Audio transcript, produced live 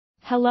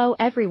Hello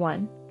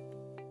everyone.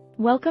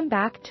 Welcome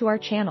back to our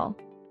channel.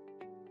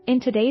 In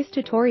today's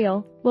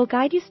tutorial, we'll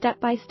guide you step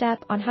by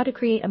step on how to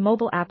create a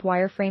mobile app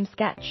wireframe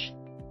sketch.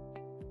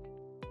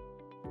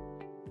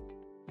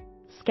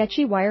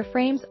 Sketchy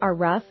wireframes are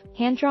rough,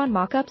 hand-drawn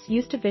mock-ups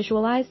used to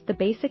visualize the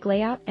basic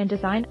layout and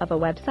design of a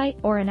website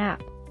or an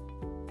app.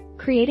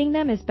 Creating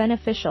them is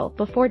beneficial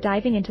before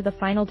diving into the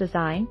final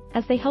design,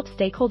 as they help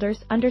stakeholders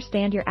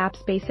understand your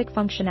app's basic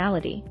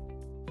functionality.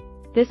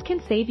 This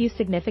can save you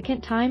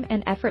significant time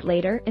and effort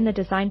later in the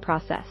design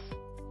process.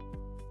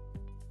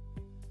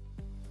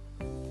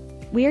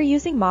 We are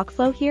using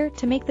MockFlow here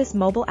to make this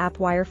mobile app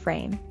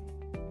wireframe.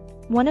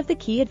 One of the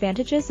key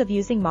advantages of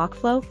using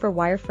MockFlow for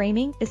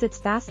wireframing is its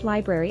vast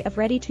library of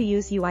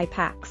ready-to-use UI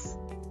packs.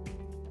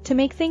 To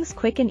make things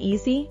quick and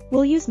easy,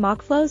 we'll use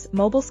MockFlow's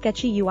Mobile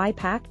Sketchy UI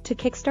pack to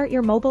kickstart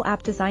your mobile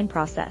app design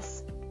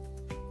process.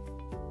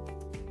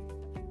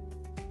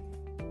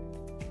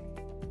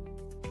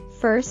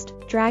 First,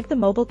 drag the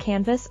mobile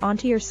canvas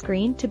onto your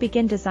screen to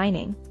begin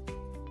designing.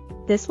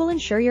 This will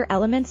ensure your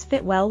elements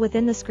fit well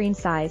within the screen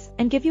size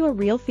and give you a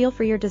real feel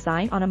for your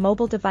design on a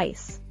mobile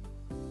device.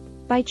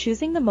 By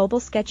choosing the Mobile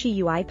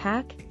Sketchy UI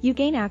pack, you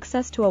gain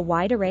access to a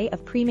wide array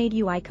of pre-made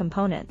UI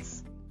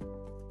components.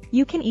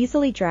 You can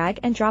easily drag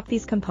and drop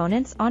these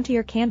components onto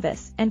your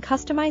canvas and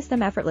customize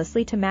them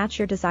effortlessly to match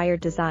your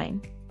desired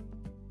design.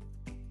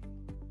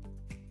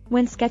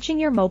 When sketching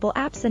your mobile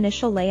app's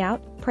initial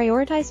layout,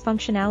 prioritize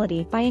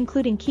functionality by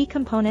including key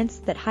components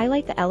that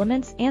highlight the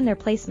elements and their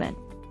placement.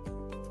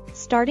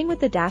 Starting with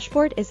the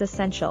dashboard is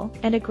essential,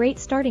 and a great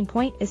starting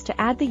point is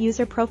to add the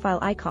user profile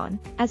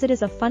icon, as it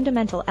is a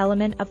fundamental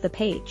element of the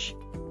page.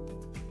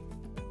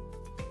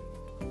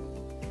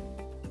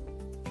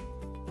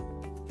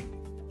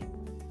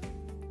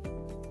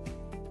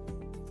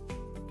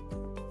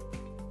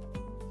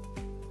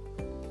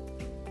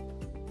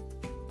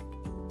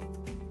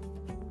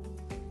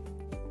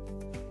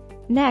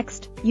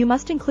 Next, you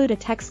must include a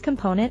text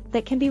component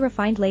that can be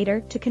refined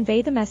later to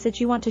convey the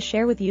message you want to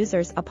share with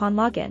users upon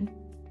login.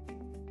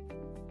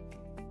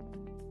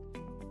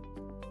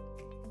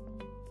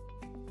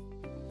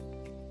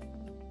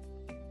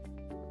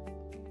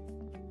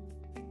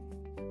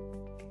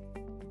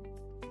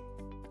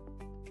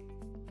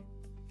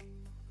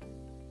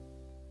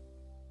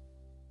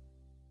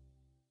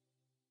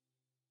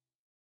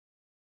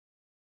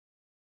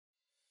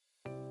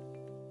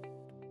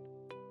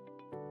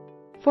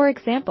 For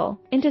example,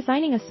 in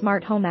designing a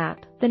smart home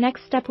app, the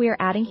next step we are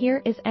adding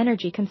here is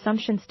energy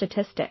consumption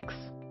statistics.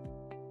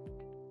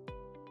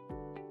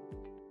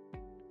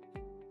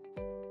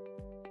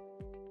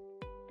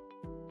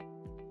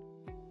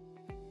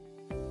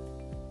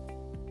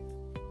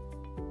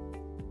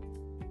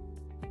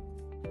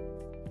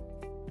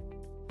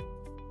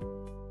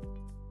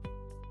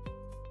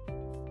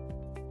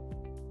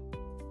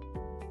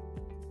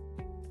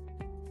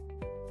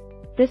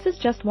 This is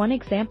just one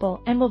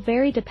example and will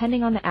vary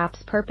depending on the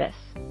app's purpose.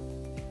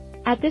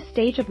 At this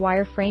stage of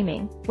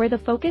wireframing, where the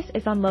focus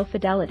is on low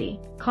fidelity,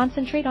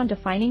 concentrate on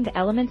defining the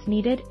elements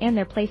needed and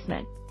their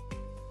placement.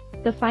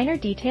 The finer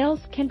details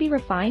can be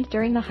refined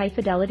during the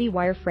high-fidelity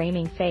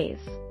wireframing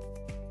phase.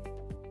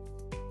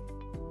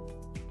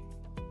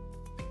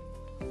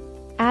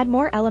 Add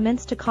more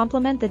elements to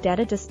complement the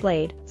data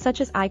displayed, such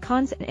as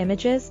icons and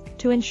images,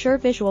 to ensure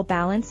visual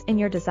balance in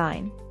your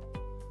design.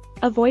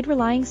 Avoid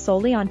relying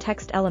solely on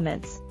text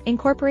elements.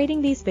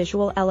 Incorporating these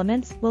visual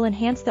elements will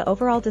enhance the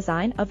overall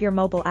design of your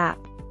mobile app.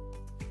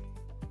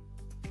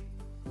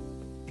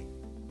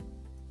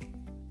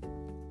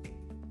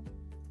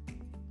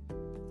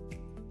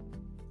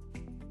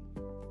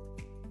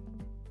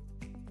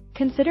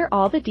 Consider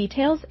all the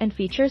details and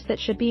features that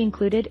should be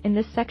included in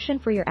this section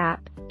for your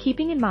app,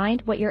 keeping in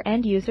mind what your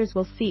end users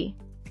will see.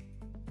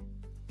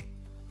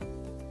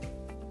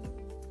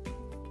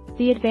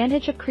 The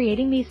advantage of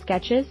creating these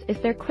sketches is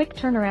their quick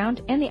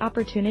turnaround and the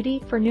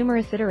opportunity for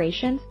numerous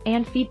iterations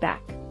and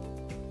feedback.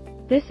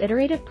 This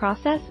iterative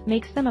process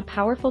makes them a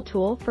powerful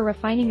tool for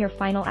refining your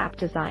final app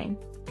design.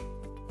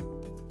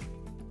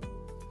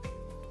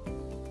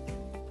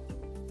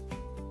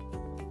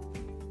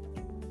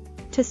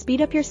 To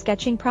speed up your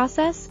sketching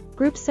process,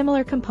 group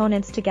similar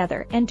components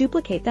together and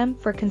duplicate them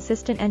for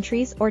consistent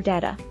entries or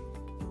data.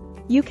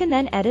 You can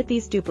then edit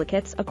these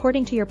duplicates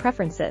according to your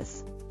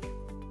preferences.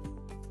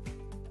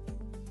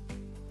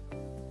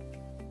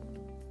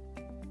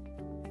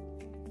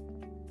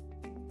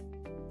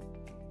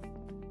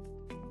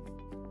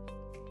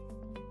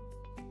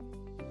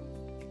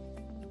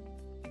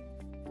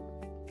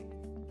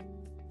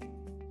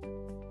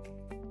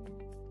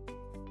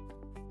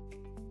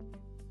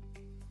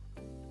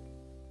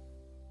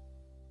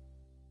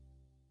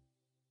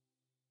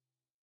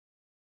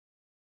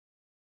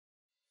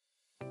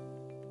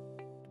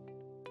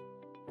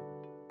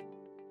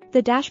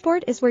 The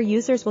dashboard is where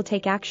users will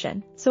take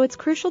action, so it's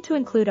crucial to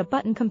include a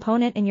button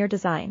component in your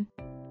design.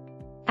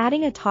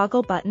 Adding a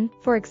toggle button,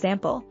 for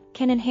example,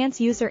 can enhance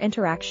user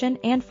interaction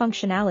and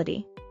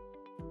functionality.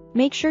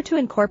 Make sure to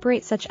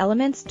incorporate such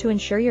elements to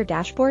ensure your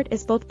dashboard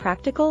is both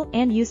practical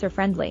and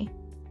user-friendly.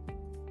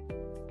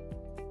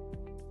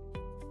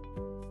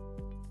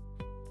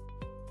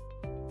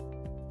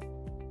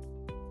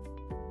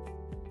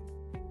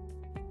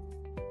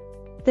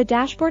 The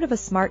dashboard of a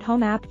smart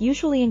home app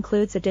usually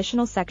includes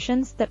additional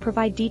sections that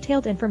provide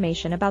detailed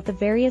information about the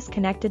various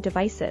connected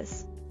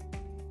devices.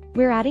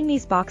 We're adding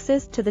these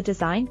boxes to the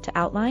design to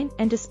outline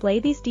and display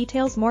these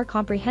details more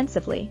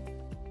comprehensively.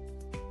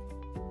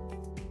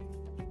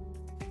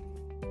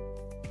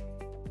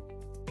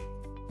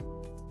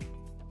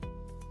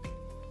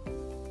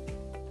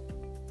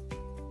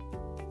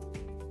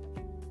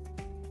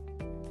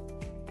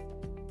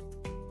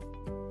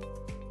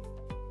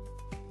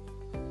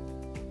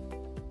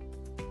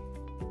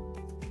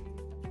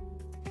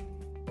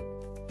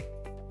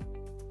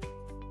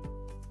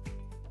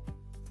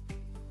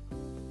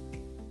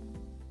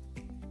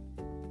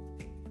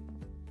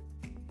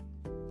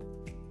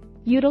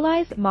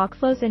 Utilize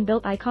MockFlow's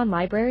inbuilt icon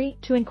library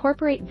to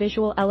incorporate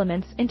visual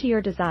elements into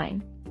your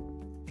design.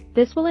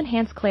 This will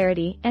enhance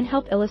clarity and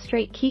help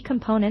illustrate key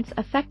components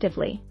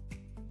effectively.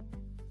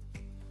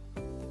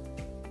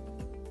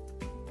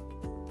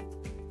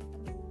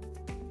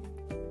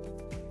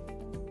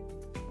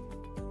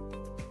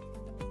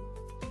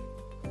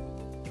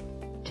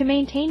 To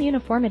maintain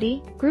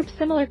uniformity, group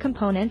similar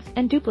components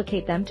and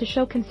duplicate them to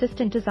show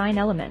consistent design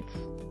elements.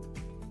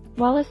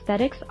 While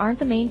aesthetics aren't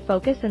the main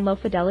focus in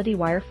low-fidelity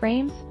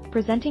wireframes,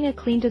 presenting a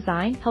clean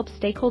design helps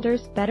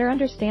stakeholders better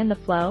understand the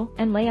flow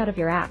and layout of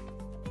your app.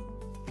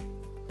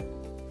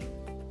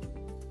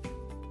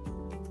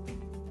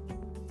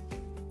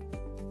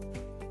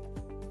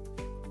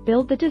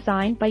 Build the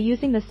design by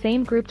using the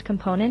same grouped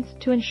components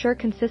to ensure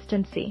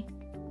consistency.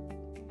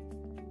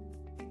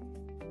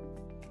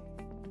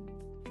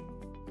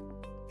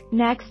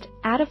 Next,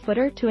 add a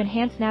footer to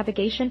enhance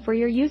navigation for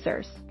your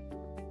users.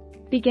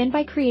 Begin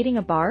by creating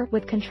a bar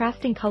with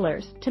contrasting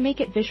colors to make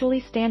it visually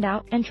stand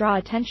out and draw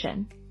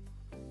attention.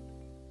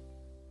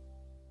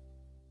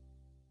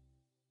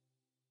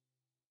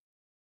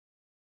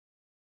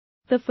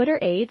 The footer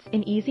aids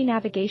in easy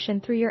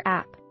navigation through your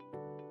app.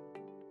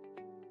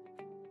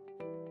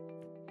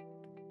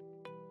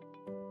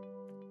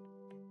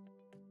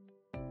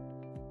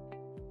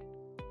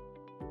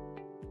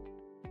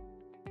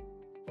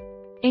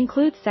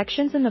 Include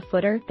sections in the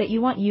footer that you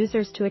want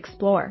users to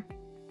explore.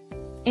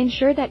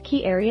 Ensure that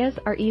key areas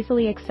are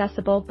easily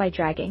accessible by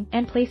dragging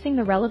and placing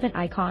the relevant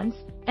icons,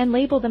 and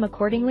label them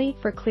accordingly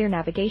for clear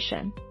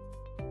navigation.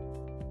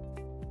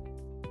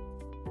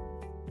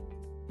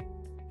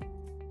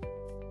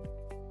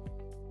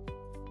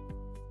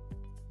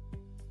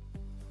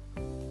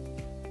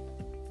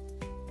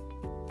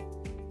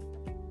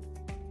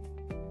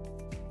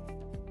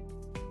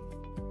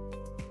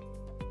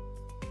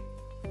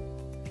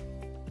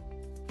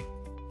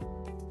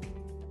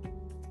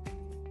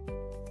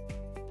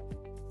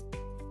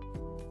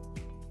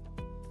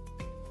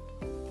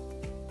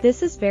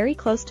 This is very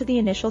close to the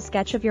initial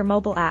sketch of your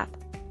mobile app.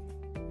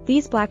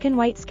 These black and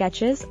white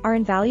sketches are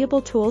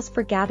invaluable tools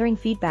for gathering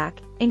feedback,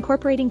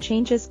 incorporating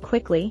changes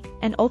quickly,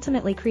 and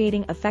ultimately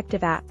creating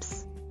effective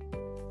apps.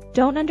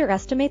 Don't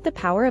underestimate the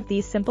power of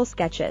these simple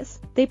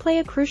sketches. They play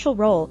a crucial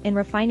role in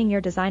refining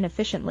your design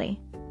efficiently.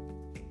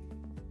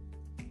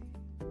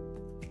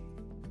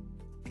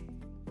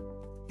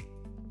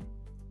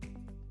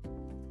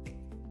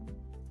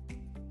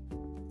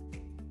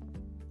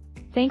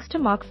 Thanks to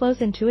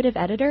MockFlow's intuitive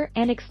editor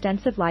and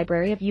extensive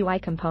library of UI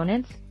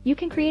components, you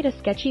can create a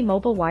sketchy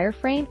mobile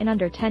wireframe in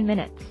under 10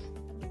 minutes.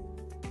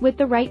 With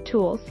the right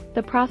tools,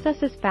 the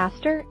process is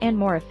faster and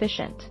more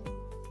efficient.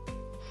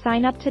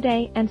 Sign up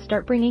today and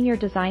start bringing your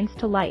designs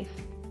to life.